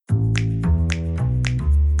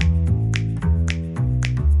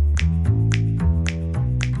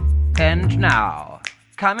And now,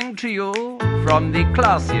 coming to you from the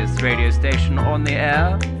classiest radio station on the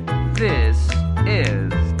air, this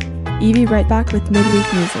is Evie right back with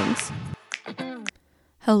Midweek Musings.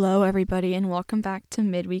 Hello everybody and welcome back to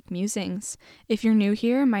Midweek Musings. If you're new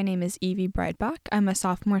here, my name is Evie Breitbach. I'm a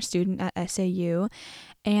sophomore student at SAU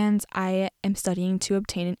and I am studying to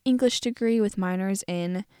obtain an English degree with minors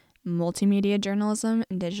in multimedia journalism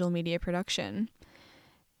and digital media production.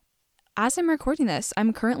 As I'm recording this,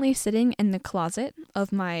 I'm currently sitting in the closet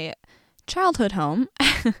of my childhood home,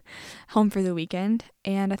 home for the weekend,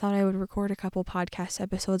 and I thought I would record a couple podcast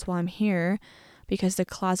episodes while I'm here because the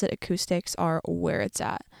closet acoustics are where it's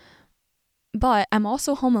at. But I'm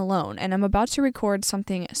also home alone, and I'm about to record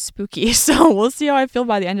something spooky, so we'll see how I feel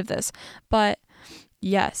by the end of this. But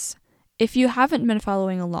yes, if you haven't been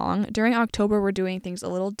following along, during October we're doing things a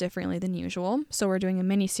little differently than usual, so we're doing a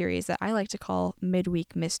mini-series that I like to call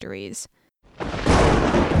Midweek Mysteries.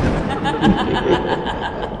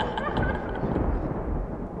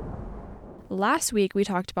 Last week we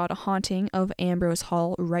talked about a haunting of Ambrose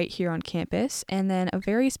Hall right here on campus, and then a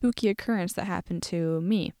very spooky occurrence that happened to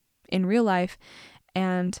me in real life,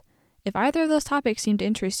 and if either of those topics seem to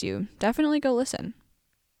interest you, definitely go listen.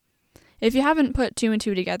 If you haven't put two and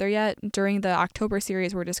two together yet, during the October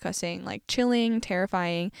series we're discussing like chilling,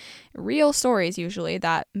 terrifying, real stories usually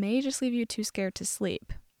that may just leave you too scared to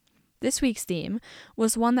sleep. This week's theme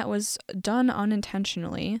was one that was done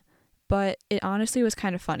unintentionally, but it honestly was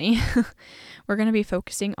kind of funny. We're going to be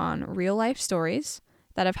focusing on real life stories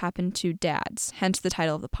that have happened to dads, hence the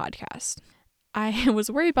title of the podcast. I was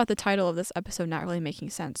worried about the title of this episode not really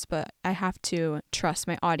making sense, but I have to trust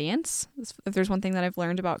my audience. If there's one thing that I've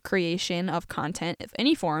learned about creation of content of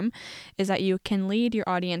any form, is that you can lead your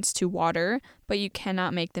audience to water, but you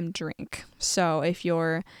cannot make them drink. So if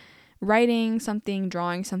you're writing something,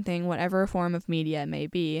 drawing something, whatever form of media it may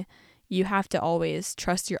be, you have to always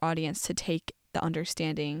trust your audience to take the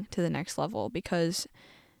understanding to the next level because,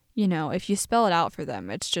 you know, if you spell it out for them,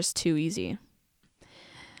 it's just too easy.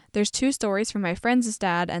 There's two stories from my friend's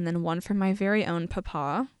dad and then one from my very own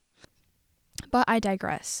papa. But I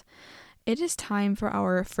digress. It is time for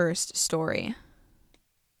our first story.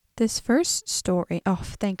 This first story, oh,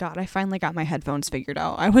 thank God, I finally got my headphones figured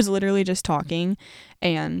out. I was literally just talking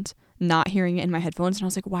and not hearing it in my headphones, and I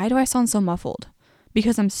was like, why do I sound so muffled?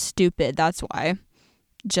 Because I'm stupid, that's why.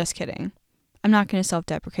 Just kidding. I'm not going to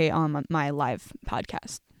self-deprecate on my live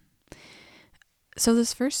podcast. So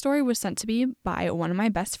this first story was sent to me by one of my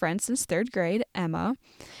best friends since third grade, Emma,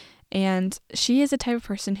 and she is the type of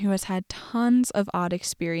person who has had tons of odd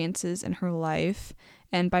experiences in her life,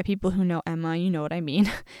 and by people who know Emma, you know what I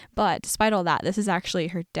mean. But despite all that, this is actually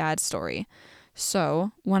her dad's story.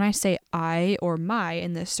 So when I say I or my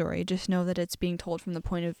in this story, just know that it's being told from the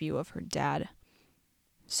point of view of her dad.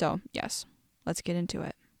 So yes, let's get into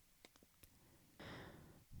it.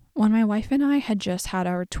 When my wife and I had just had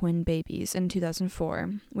our twin babies in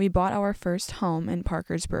 2004, we bought our first home in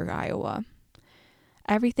Parkersburg, Iowa.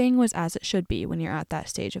 Everything was as it should be when you're at that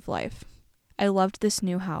stage of life. I loved this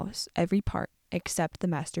new house, every part, except the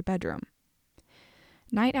master bedroom.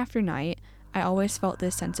 Night after night, I always felt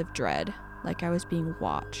this sense of dread, like I was being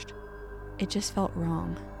watched. It just felt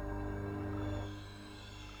wrong.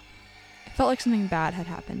 It felt like something bad had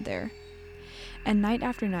happened there. And night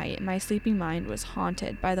after night, my sleeping mind was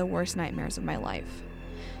haunted by the worst nightmares of my life.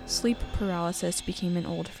 Sleep paralysis became an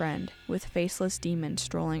old friend, with faceless demons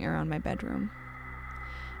strolling around my bedroom.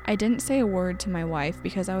 I didn't say a word to my wife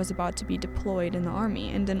because I was about to be deployed in the army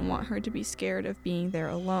and didn't want her to be scared of being there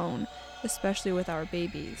alone, especially with our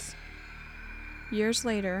babies. Years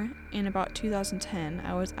later, in about 2010,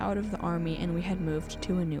 I was out of the army and we had moved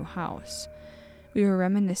to a new house. We were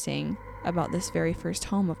reminiscing about this very first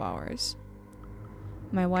home of ours.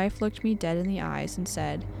 My wife looked me dead in the eyes and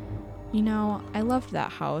said, "You know, I loved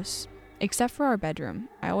that house, except for our bedroom.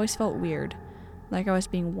 I always felt weird, like I was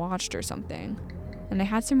being watched or something, and I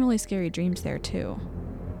had some really scary dreams there too."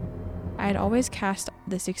 I had always cast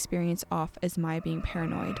this experience off as my being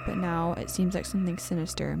paranoid, but now it seems like something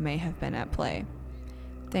sinister may have been at play.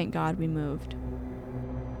 Thank God we moved.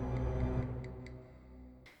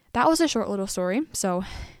 That was a short little story, so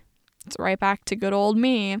it's right back to good old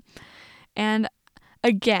me. And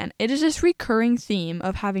again, it is this recurring theme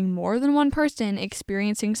of having more than one person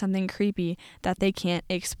experiencing something creepy that they can't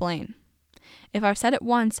explain. If I've said it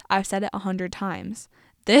once, I've said it 100 times.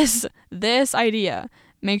 This idea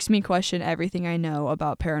makes me question everything I know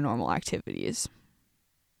about paranormal activities.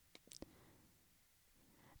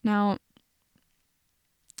 Now,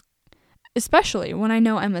 especially when I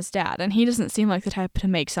know Emma's dad, and he doesn't seem like the type to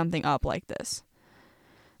make something up like this.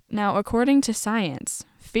 Now, according to science,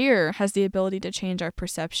 fear has the ability to change our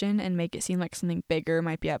perception and make it seem like something bigger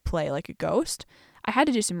might be at play, like a ghost. I had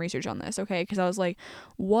to do some research on this, okay? Because I was like,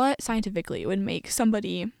 what scientifically would make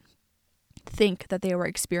somebody think that they were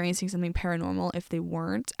experiencing something paranormal if they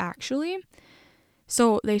weren't actually?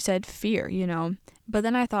 So they said fear, But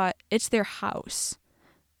then I thought, it's their house.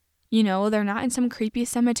 They're not in some creepy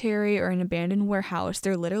cemetery or an abandoned warehouse.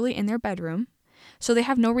 They're literally in their bedroom. So they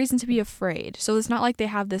have no reason to be afraid. So it's not like they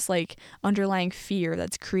have this like underlying fear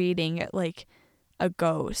that's creating like a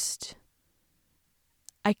ghost.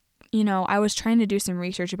 I was trying to do some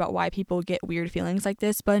research about why people get weird feelings like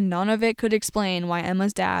this, but none of it could explain why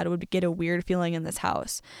Emma's dad would get a weird feeling in this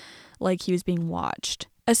house, like he was being watched.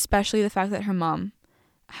 Especially the fact that her mom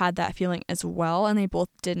had that feeling as well, and they both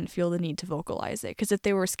didn't feel the need to vocalize it. Because if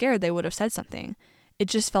they were scared, they would have said something. It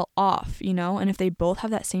just felt off, And if they both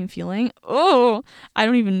have that same feeling, I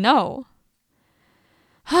don't even know.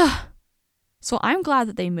 So I'm glad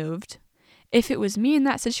that they moved. If it was me in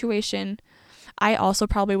that situation, I also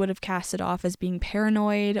probably would have cast it off as being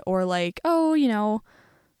paranoid or like,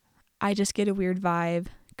 I just get a weird vibe.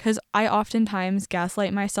 Because I oftentimes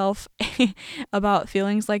gaslight myself about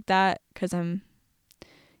feelings like that because I'm,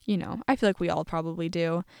 I feel like we all probably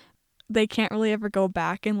do. They can't really ever go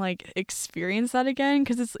back and like experience that again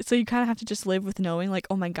because so you kind of have to just live with knowing like,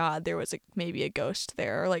 oh my God, there was maybe a ghost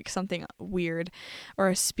there or like something weird or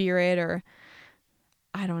a spirit or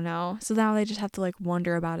I don't know. So now they just have to like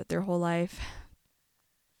wonder about it their whole life.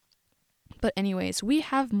 But anyways, we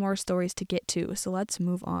have more stories to get to, so let's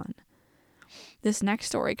move on. This next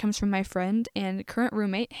story comes from my friend and current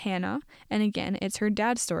roommate, Hannah, and again, it's her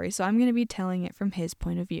dad's story, so I'm going to be telling it from his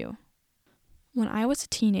point of view. When I was a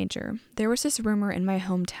teenager, there was this rumor in my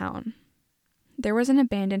hometown. There was an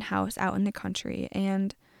abandoned house out in the country,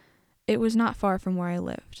 and it was not far from where I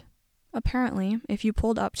lived. Apparently, if you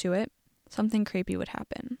pulled up to it, something creepy would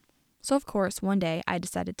happen. So of course, one day, I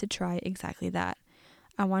decided to try exactly that.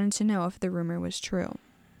 I wanted to know if the rumor was true.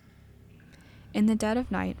 In the dead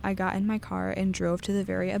of night, I got in my car and drove to the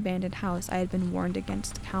very abandoned house I had been warned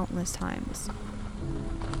against countless times.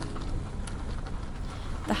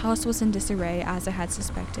 The house was in disarray as I had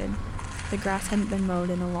suspected. The grass hadn't been mowed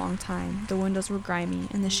in a long time, the windows were grimy,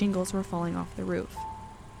 and the shingles were falling off the roof.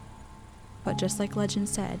 But just like legend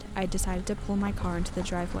said, I decided to pull my car into the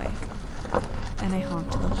driveway, and I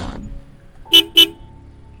honked the horn.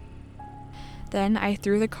 Then I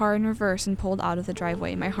threw the car in reverse and pulled out of the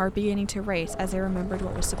driveway, my heart beginning to race as I remembered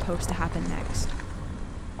what was supposed to happen next.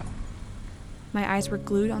 My eyes were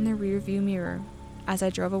glued on the rearview mirror as I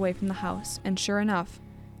drove away from the house, and sure enough,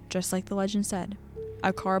 just like the legend said,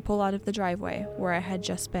 a car pulled out of the driveway where I had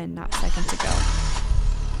just been not seconds ago.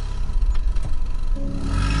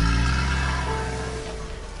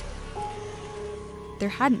 There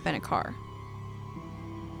hadn't been a car.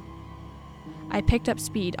 I picked up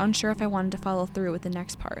speed, unsure if I wanted to follow through with the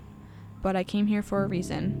next part, but I came here for a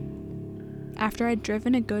reason. After I'd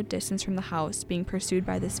driven a good distance from the house, being pursued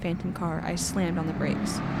by this phantom car, I slammed on the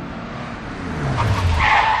brakes.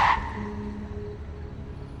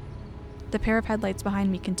 The pair of headlights behind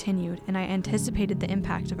me continued, and I anticipated the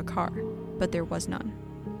impact of a car, but there was none.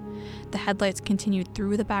 The headlights continued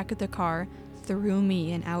through the back of the car, through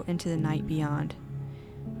me, and out into the night beyond.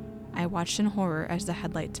 I watched in horror as the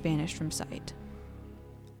headlights vanished from sight.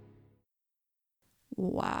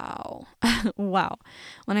 Wow. Wow.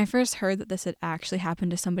 When I first heard that this had actually happened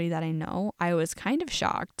to somebody that I know, I was kind of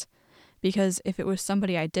shocked. Because if it was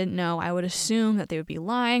somebody I didn't know, I would assume that they would be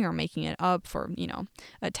lying or making it up for,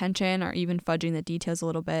 attention or even fudging the details a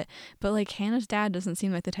little bit. But like Hannah's dad doesn't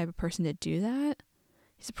seem like the type of person to do that.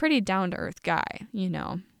 He's a pretty down-to-earth guy,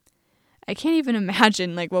 I can't even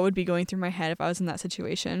imagine like what would be going through my head if I was in that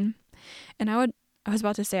situation. And I was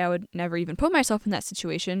about to say I would never even put myself in that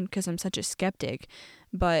situation because I'm such a skeptic.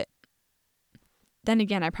 But then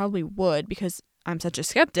again, I probably would because I'm such a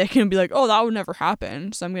skeptic and be like, oh, that would never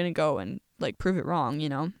happen. So I'm going to go and like prove it wrong,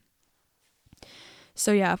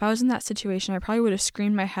 So yeah, if I was in that situation, I probably would have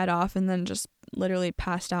screamed my head off and then just literally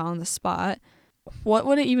passed out on the spot. What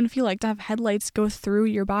would it even feel like to have headlights go through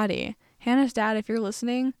your body? Hannah's dad, if you're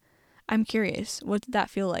listening, I'm curious. What did that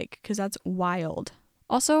feel like? Because that's wild.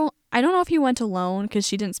 Also, I don't know if he went alone because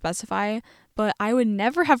she didn't specify, but I would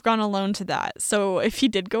never have gone alone to that. So if he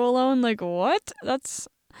did go alone, like what? That's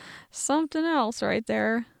something else right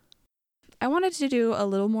there. I wanted to do a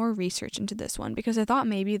little more research into this one because I thought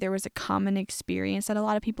maybe there was a common experience that a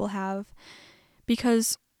lot of people have.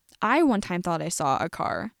 Because I one time thought I saw a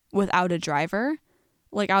car without a driver.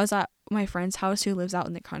 Like I was at my friend's house who lives out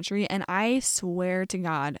in the country, and I swear to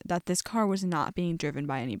God that this car was not being driven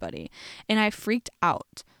by anybody. And I freaked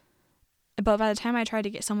out But by the time I tried to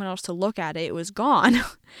get someone else to look at it, it was gone.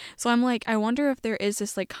 So I'm like, I wonder if there is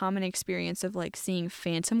this like common experience of like seeing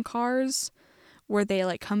phantom cars where they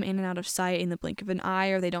like come in and out of sight in the blink of an eye,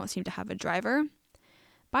 or they don't seem to have a driver.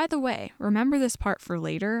 By the way, remember this part for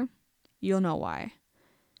later. You'll know why.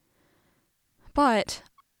 But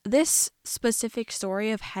this specific story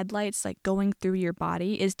of headlights like going through your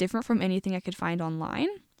body is different from anything I could find online.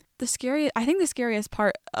 I think the scariest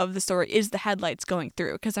part of the story is the headlights going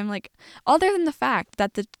through, because I'm like, other than the fact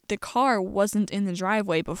that the car wasn't in the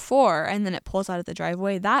driveway before and then it pulls out of the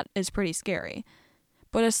driveway, that is pretty scary.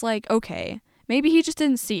 But it's like, okay, maybe he just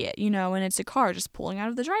didn't see it, and it's a car just pulling out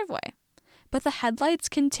of the driveway. But the headlights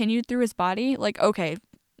continued through his body, like, okay,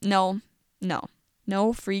 no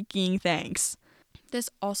freaking thanks.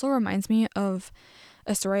 This also reminds me of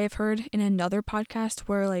a story I've heard in another podcast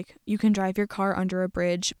where like you can drive your car under a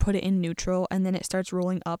bridge, put it in neutral, and then it starts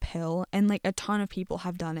rolling uphill, and like a ton of people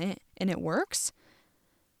have done it and it works.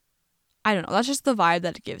 I don't know, that's just the vibe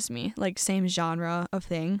that it gives me, like same genre of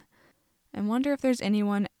thing. I wonder if there's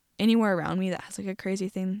anyone anywhere around me that has like a crazy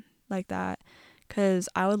thing like that, because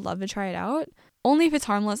I would love to try it out. Only if it's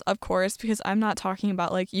harmless, of course, because I'm not talking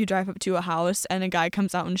about like you drive up to a house and a guy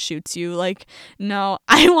comes out and shoots you. Like, no,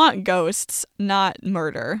 I want ghosts, not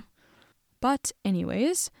murder. But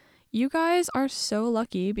anyways, you guys are so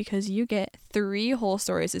lucky because you get 3 whole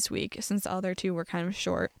stories this week, since the other 2 were kind of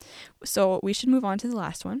short. So we should move on to the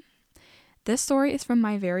last one. This story is from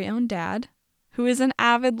my very own dad, who is an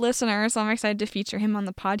avid listener, so I'm excited to feature him on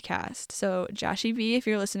the podcast. So Joshy B, if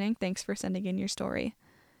you're listening, thanks for sending in your story.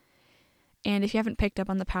 And if you haven't picked up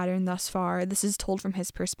on the pattern thus far, this is told from his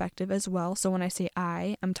perspective as well. So when I say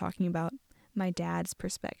I'm talking about my dad's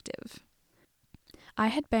perspective. I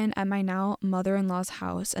had been at my now mother-in-law's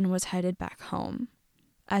house and was headed back home.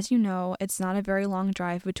 As you know, it's not a very long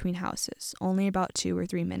drive between houses, only about 2 or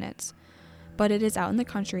 3 minutes. But it is out in the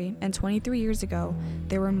country, and 23 years ago,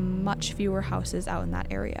 there were much fewer houses out in that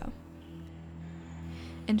area.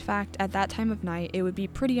 In fact, at that time of night, it would be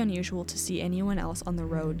pretty unusual to see anyone else on the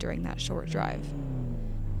road during that short drive.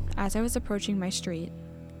 As I was approaching my street,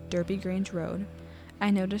 Derby Grange Road,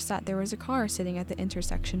 I noticed that there was a car sitting at the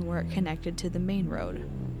intersection where it connected to the main road.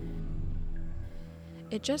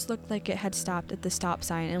 It just looked like it had stopped at the stop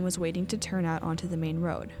sign and was waiting to turn out onto the main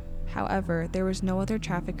road. However, there was no other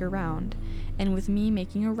traffic around, and with me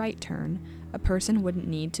making a right turn, a person wouldn't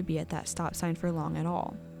need to be at that stop sign for long at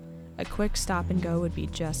all. A quick stop and go would be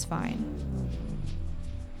just fine.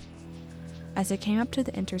 As I came up to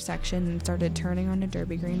the intersection and started turning onto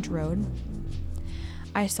Derby Grange Road,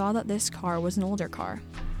 I saw that this car was an older car.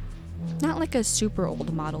 Not like a super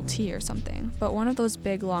old Model T or something, but one of those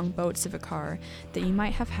big long boats of a car that you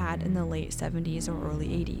might have had in the late 70s or early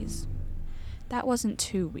 80s. That wasn't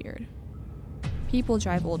too weird. People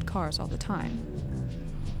drive old cars all the time.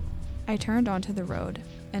 I turned onto the road,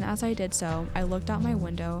 and as I did so, I looked out my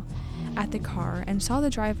window at the car and saw the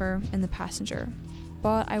driver and the passenger,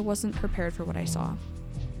 but I wasn't prepared for what I saw.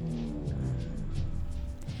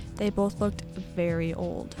 They both looked very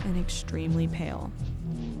old and extremely pale.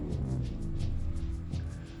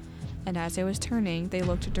 And as I was turning, they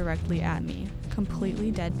looked directly at me,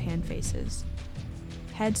 completely deadpan faces,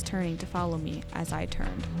 heads turning to follow me as I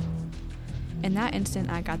turned. In that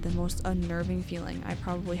instant, I got the most unnerving feeling I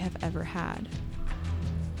probably have ever had.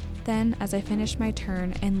 Then, as I finished my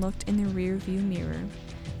turn and looked in the rear view mirror,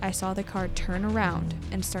 I saw the car turn around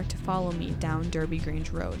and start to follow me down Derby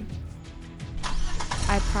Grange Road.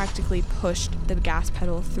 I practically pushed the gas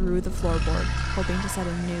pedal through the floorboard, hoping to set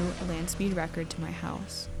a new land speed record to my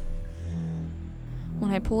house.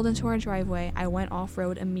 When I pulled into our driveway, I went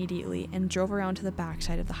off-road immediately and drove around to the back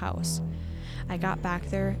side of the house. I got back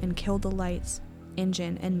there and killed the lights,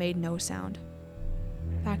 engine, and made no sound.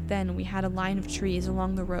 Back then, we had a line of trees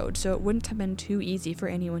along the road, so it wouldn't have been too easy for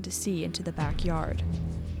anyone to see into the backyard.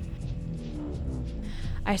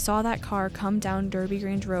 I saw that car come down Derby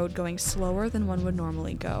Grange Road going slower than one would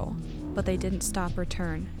normally go, but they didn't stop or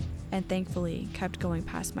turn, and thankfully kept going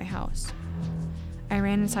past my house. I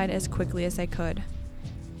ran inside as quickly as I could.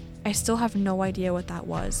 I still have no idea what that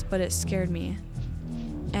was, but it scared me,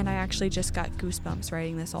 and I actually just got goosebumps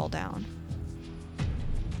writing this all down.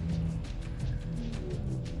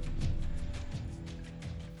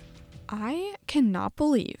 I cannot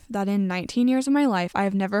believe that in 19 years of my life, I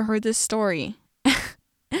have never heard this story.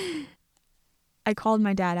 I called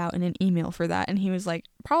my dad out in an email for that, and he was like,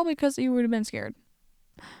 probably because you would have been scared.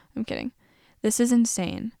 I'm kidding. This is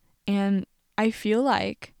insane. And I feel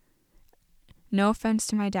like, no offense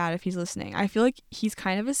to my dad if he's listening, I feel like he's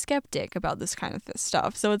kind of a skeptic about this kind of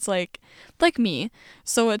stuff. So it's like me.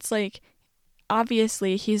 So it's like,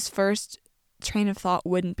 obviously, he's first train of thought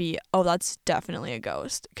wouldn't be, oh, that's definitely a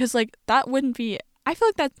ghost. Because, like, that wouldn't be, I feel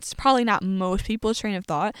like that's probably not most people's train of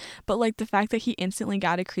thought, but, like, the fact that he instantly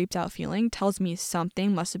got a creeped out feeling tells me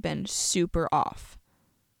something must have been super off.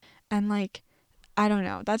 And, like, I don't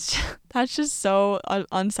know, that's just so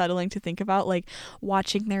unsettling to think about, like,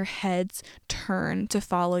 watching their heads turn to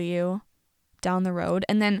follow you down the road.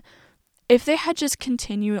 And then if they had just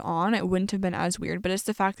continued on, it wouldn't have been as weird, but it's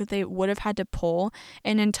the fact that they would have had to pull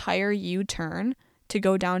an entire U-turn to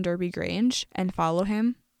go down Derby Grange and follow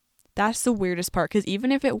him. That's the weirdest part, because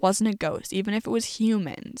even if it wasn't a ghost, even if it was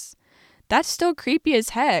humans, that's still creepy as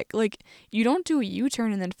heck. Like, you don't do a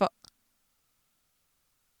U-turn and then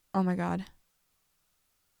oh my god.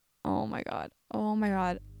 Oh my god. Oh my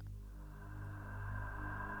god.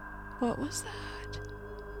 What was that?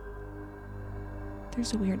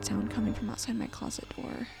 There's a weird sound coming from outside my closet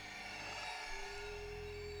door.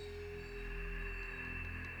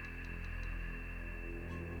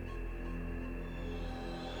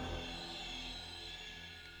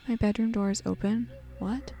 My bedroom door is open?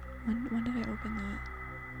 What? When did I open that?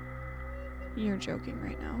 You're joking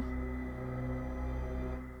right now.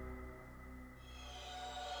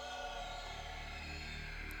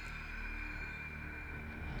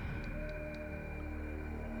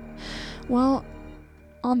 Well,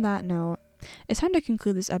 on that note, it's time to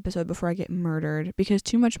conclude this episode before I get murdered, because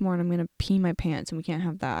too much more and I'm going to pee my pants and we can't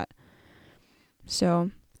have that.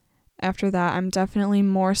 So, after that, I'm definitely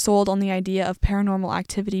more sold on the idea of paranormal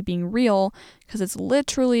activity being real, because it's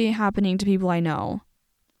literally happening to people I know.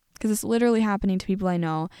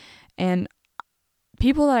 And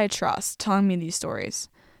people that I trust telling me these stories.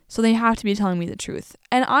 So they have to be telling me the truth.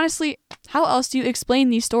 And honestly, how else do you explain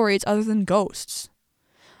these stories other than ghosts?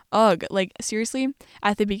 Ugh, like, seriously,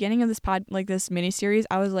 at the beginning of this this miniseries,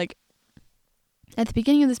 I was like, at the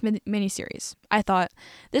beginning of this miniseries, I thought,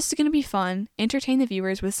 this is going to be fun, entertain the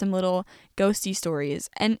viewers with some little ghosty stories.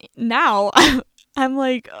 And now, I'm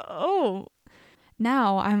like, oh.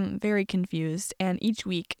 Now, I'm very confused, and each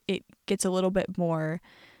week, it gets a little bit more,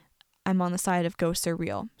 I'm on the side of ghosts are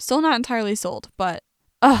real. Still not entirely sold, but,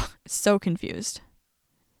 so confused.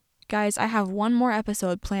 Guys, I have one more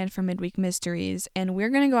episode planned for Midweek Mysteries, and we're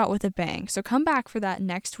going to go out with a bang, so come back for that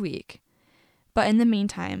next week. But in the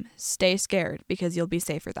meantime, stay scared, because you'll be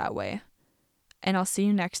safer that way. And I'll see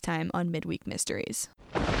you next time on Midweek Mysteries.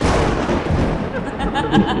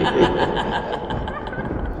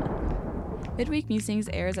 Midweek Musings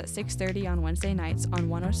airs at 6:30 on Wednesday nights on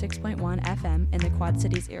 106.1 FM in the Quad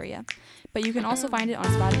Cities area, but you can also find it on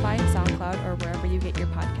Spotify, SoundCloud, or wherever you get your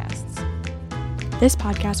podcasts. This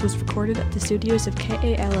podcast was recorded at the studios of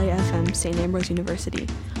KALA-FM St. Ambrose University.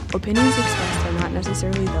 Opinions expressed are not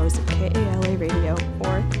necessarily those of KALA Radio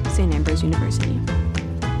or St. Ambrose University.